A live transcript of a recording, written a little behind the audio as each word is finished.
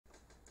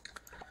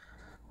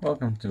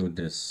Welcome to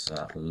this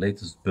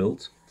latest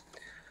build.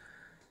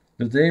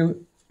 The day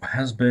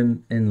has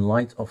been in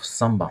light of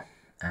Samba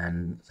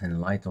and in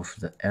light of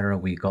the error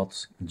we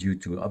got due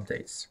to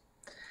updates.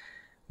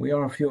 We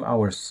are a few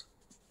hours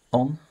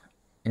on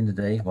in the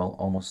day, well,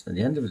 almost at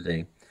the end of the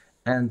day,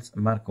 and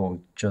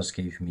Marco just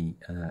gave me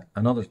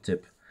another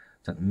tip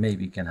that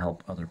maybe can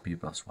help other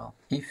people as well.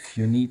 If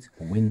you need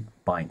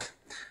winbind.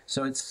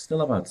 So it's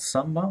still about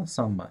Samba.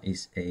 Samba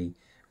is a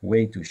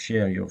way to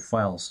share your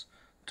files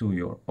to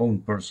your own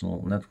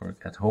personal network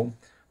at home,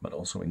 but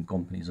also in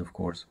companies, of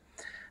course.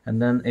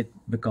 And then it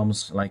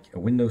becomes like a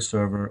Windows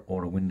server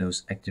or a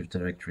Windows Active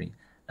Directory.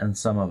 And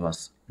some of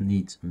us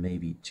need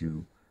maybe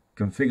to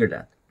configure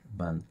that,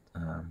 but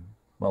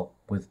well,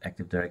 with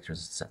Active Directories,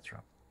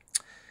 etc.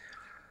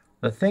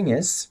 The thing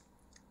is,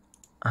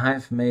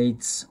 I've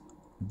made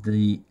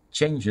the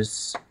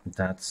changes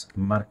that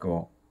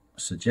Marco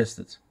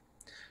suggested.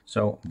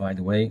 So, by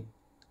the way,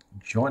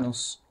 join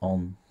us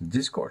on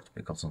Discord,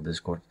 because on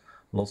Discord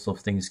lots of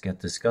things get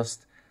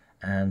discussed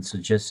and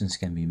suggestions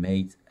can be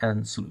made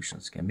and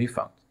solutions can be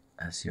found,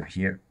 as you're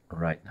here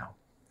right now.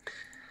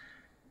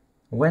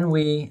 When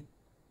we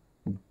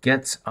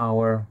get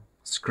our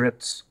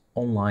scripts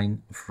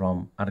online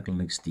from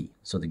ArcoLinux D,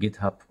 so the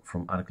GitHub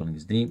from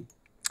ArcoLinux D,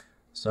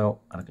 so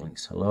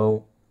ArcoLinux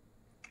hello,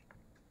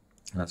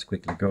 let's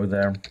quickly go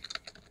there.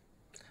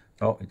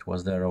 Oh, it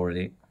was there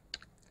already,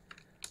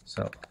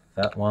 so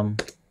that one.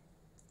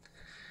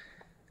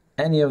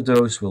 Any of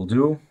those will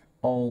do.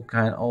 All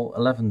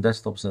 11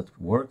 desktops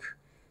that work.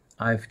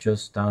 I've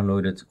just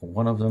downloaded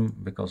one of them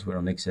because we're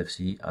on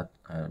XFC.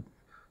 I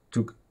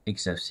took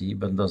XFC,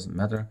 but it doesn't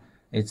matter.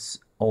 It's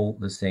all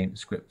the same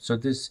script. So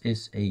this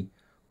is a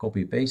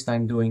copy paste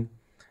I'm doing,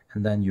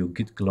 and then you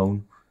git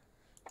clone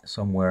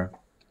somewhere,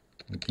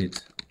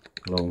 git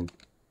clone,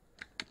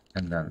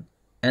 and then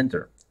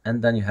enter,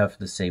 and then you have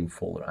the same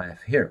folder I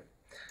have here.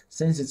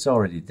 Since it's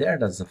already there,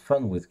 that's the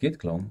fun with git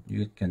clone.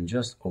 You can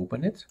just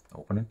open it,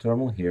 open a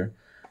terminal here,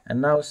 and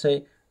now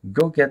say,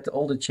 go get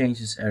all the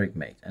changes Eric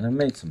made. And I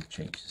made some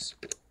changes.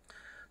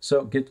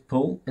 So git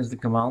pull is the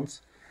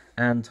command,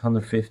 and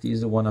 150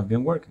 is the one I've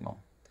been working on.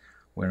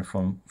 We're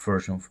from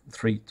version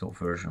 3 to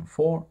version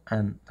 4,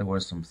 and there were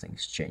some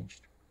things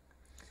changed.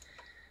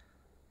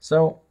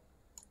 So,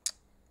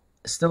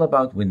 still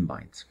about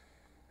winbind.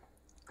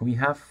 We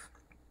have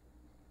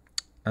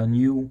a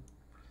new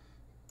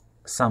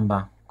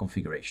Samba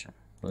configuration.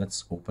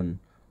 Let's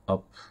open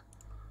up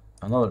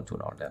another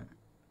toolbar then.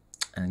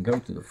 And go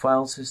to the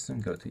file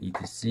system, go to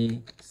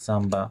etc,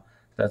 Samba,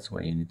 that's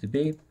where you need to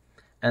be,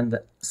 and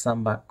the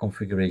Samba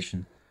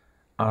configuration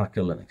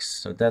ArcoLinux.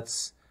 So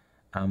that's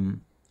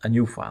a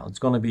new file. It's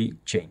going to be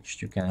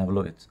changed. You can have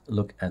a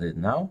look at it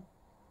now,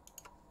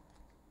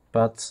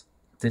 but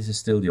this is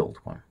still the old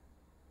one.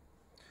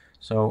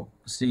 So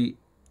see,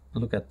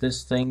 look at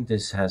this thing.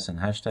 This has a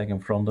hashtag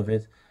in front of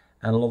it,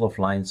 and a lot of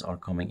lines are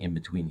coming in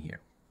between here.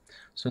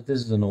 So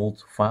this is an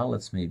old file.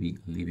 Let's maybe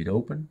leave it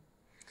open.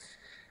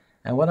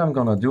 And what I'm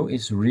gonna do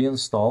is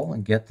reinstall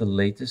and get the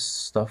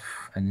latest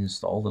stuff and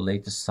install the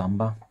latest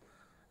Samba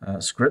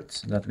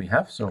script that we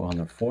have. So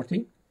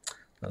 140,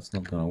 that's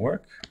not gonna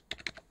work.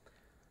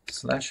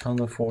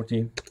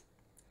 /140,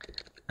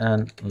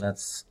 and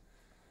let's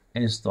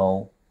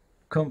install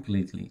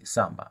completely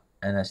Samba.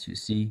 And as you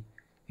see,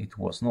 it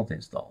was not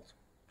installed.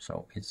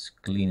 So it's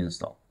clean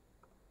install.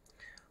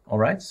 All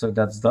right, so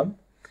that's done.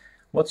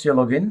 What's your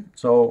login?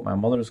 So my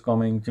mother is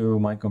coming to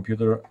my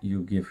computer.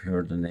 You give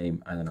her the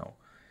name, I don't know,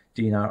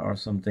 Tina or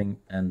something,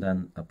 and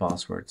then a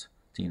password,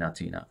 Tina,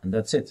 and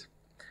that's it.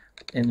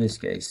 In this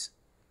case,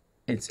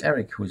 it's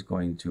Eric who's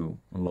going to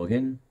log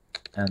in,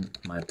 and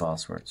my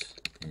password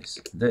is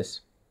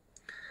this.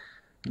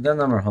 Then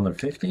number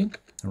 150,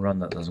 run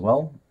that as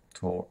well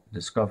for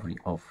discovery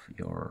of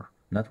your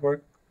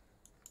network.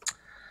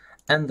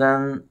 And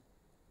then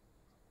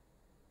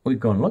we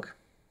go and look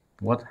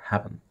what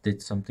happened.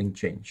 Did something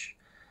change?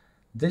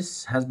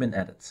 This has been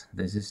added.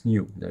 This is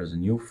new. There's a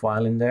new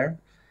file in there,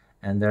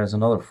 and there's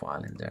another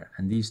file in there.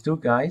 And these two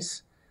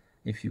guys,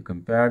 if you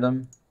compare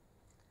them,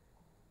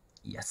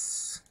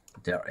 yes,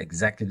 they're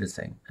exactly the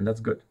same, and that's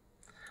good.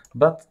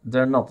 But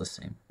they're not the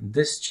same.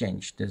 This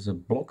changed. There's a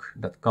block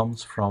that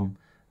comes from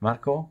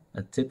Marco,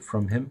 a tip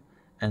from him,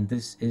 and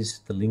this is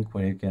the link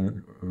where you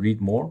can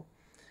read more.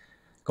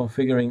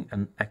 Configuring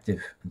an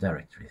Active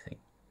Directory thing.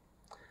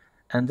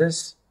 And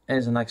this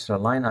is an extra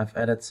line I've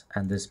added,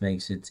 and this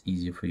makes it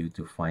easier for you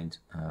to find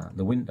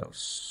the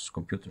Windows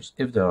computers,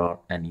 if there are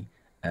any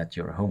at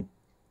your home.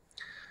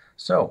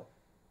 So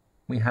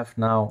we have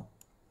now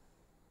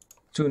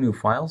two new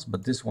files,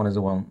 but this one is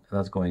the one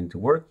that's going to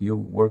work. You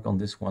work on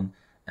this one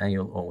and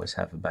you'll always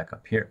have a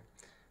backup here.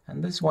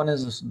 And this one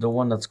is the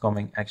one that's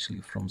coming actually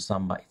from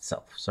Samba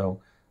itself.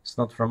 So it's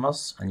not from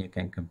us, and you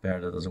can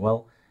compare that as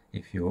well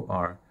if you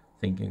are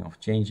thinking of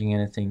changing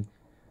anything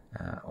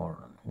or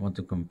want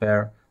to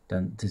compare.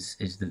 Then this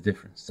is the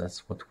difference.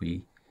 This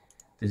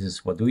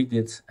is what we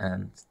did,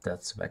 and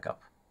that's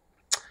backup.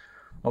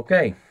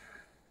 Okay,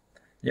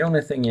 The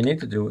only thing you need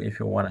to do if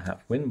you want to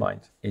have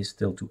winbind is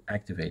still to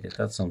activate it.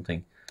 That's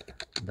something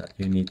that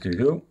you need to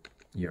do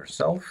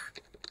yourself.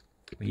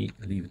 We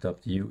leave it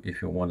up to you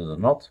if you want it or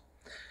not.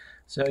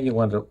 So you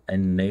want to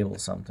enable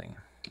something.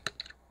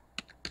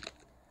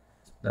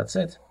 That's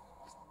it.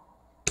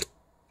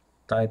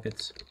 Type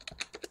it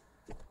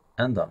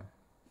and done.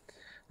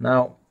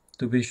 Now,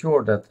 to be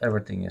sure that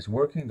everything is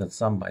working, that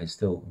Samba is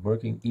still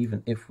working,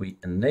 even if we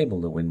enable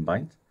the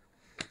winbind,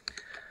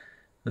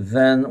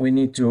 then we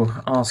need to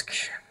ask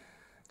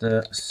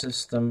the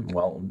system,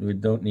 well, we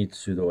don't need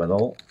sudo at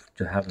all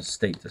to have a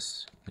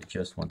status. We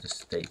just want a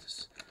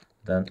status.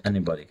 Then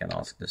anybody can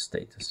ask the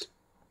status.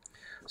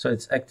 So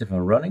it's active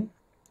and running.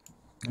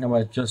 Now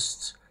I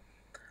just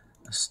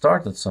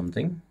started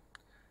something,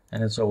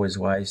 and it's always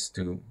wise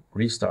to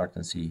restart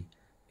and see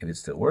if it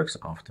still works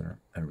after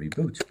a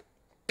reboot.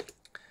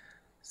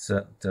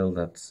 So till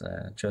that's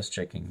just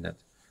checking that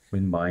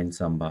winbind,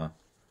 Samba,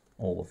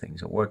 all the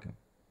things are working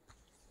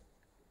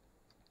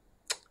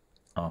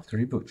after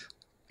reboot.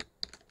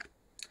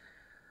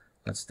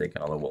 Let's take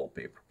another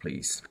wallpaper,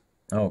 please.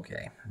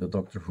 Okay, the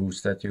Doctor Who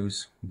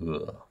statues.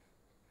 Ugh.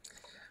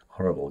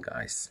 Horrible,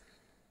 guys.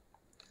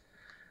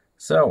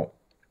 So,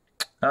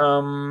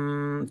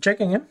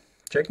 checking.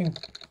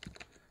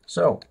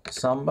 So,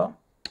 Samba,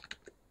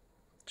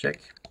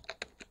 check.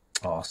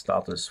 Oh,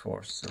 status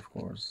force, of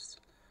course.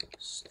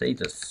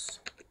 Status,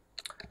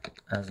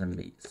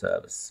 smb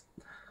service.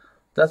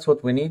 That's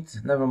what we need.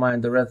 Never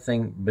mind the red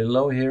thing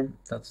below here.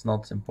 That's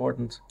not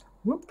important.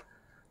 Whoop.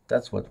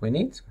 That's what we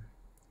need.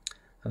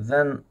 And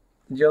then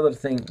the other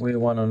thing we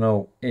want to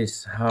know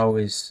is how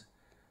is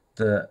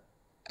the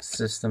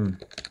system.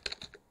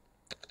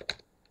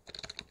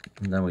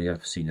 And then we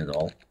have seen it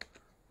all.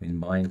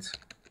 Winbind.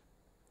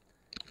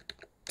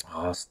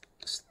 Oh,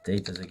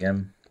 status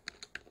again.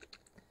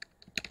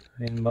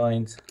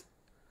 Winbind.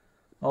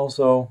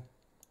 Also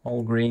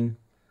all green.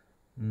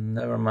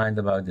 Never mind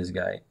about this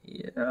guy.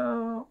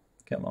 Yeah,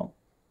 come on.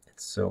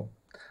 It's so.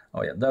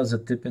 Oh yeah, there's a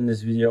tip in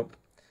this video.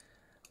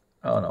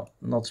 Oh no,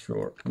 not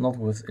sure. Not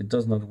with. It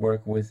does not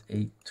work with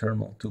a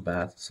thermal. Too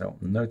bad. So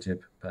no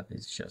tip, but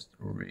it's just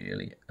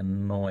really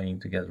annoying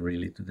to get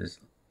really to this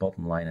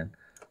bottom line and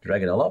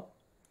drag it all up.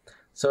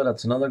 So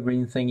that's another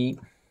green thingy.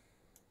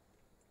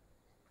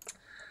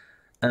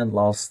 And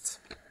last,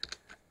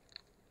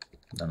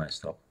 then I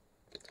stop.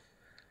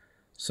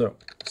 So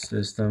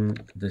system,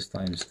 this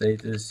time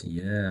status,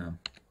 yeah,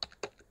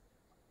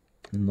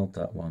 not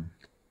that one,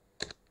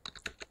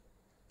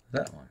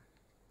 that one.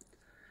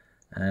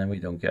 And we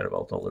don't care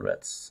about all the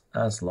reds.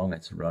 As long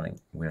as it's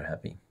running, we're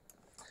happy.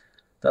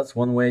 That's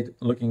one way of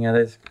looking at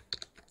it.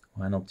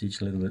 Why not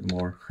teach a little bit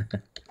more?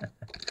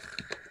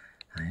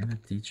 I am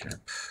a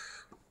teacher.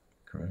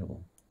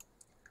 Incredible.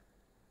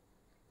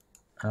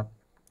 Up,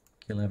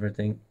 kill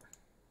everything.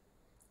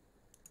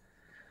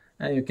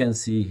 And you can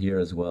see here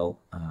as well,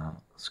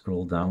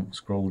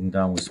 scrolling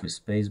down with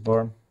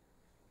spacebar.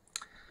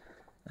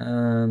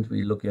 And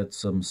we look at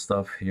some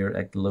stuff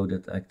here,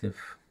 loaded active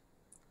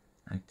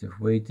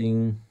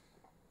waiting.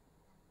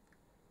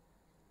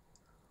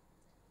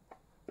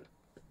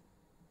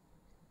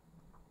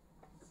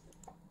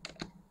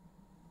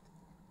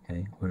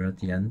 Okay, we're at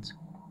the end.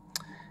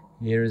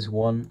 Here is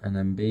one,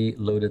 NMB,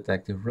 loaded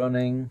active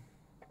running.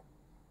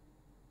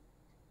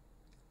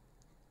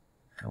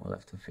 I will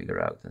have to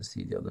figure out and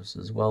see the others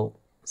as well.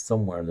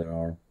 Somewhere there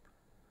are.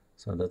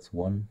 So that's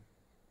one.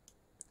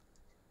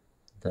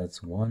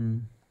 That's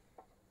one.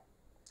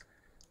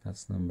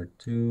 That's number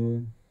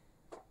 2.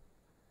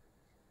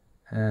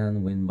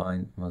 And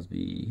winbind must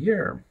be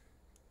here.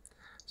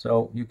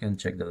 So you can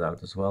check that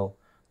out as well.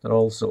 There are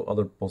also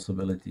other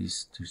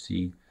possibilities to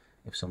see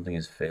if something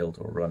is failed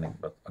or running,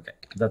 but okay,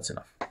 that's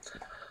enough.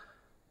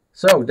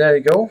 So there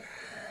you go.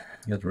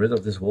 Get rid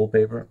of this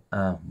wallpaper.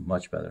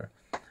 Much better.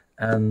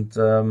 And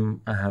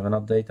I have an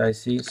update I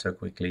see, so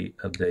quickly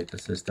update the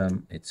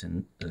system. It's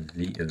in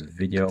the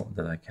video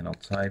that I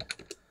cannot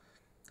type.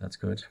 That's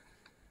good.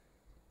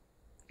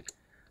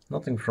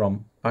 Nothing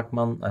from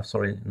Pacman,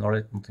 sorry,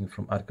 nothing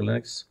from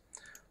ArcoLinux.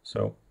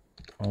 So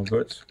all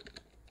good.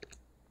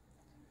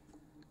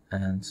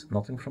 And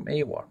nothing from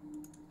AWAR.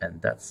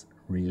 And that's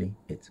really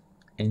it.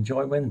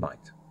 Enjoy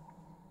winbind.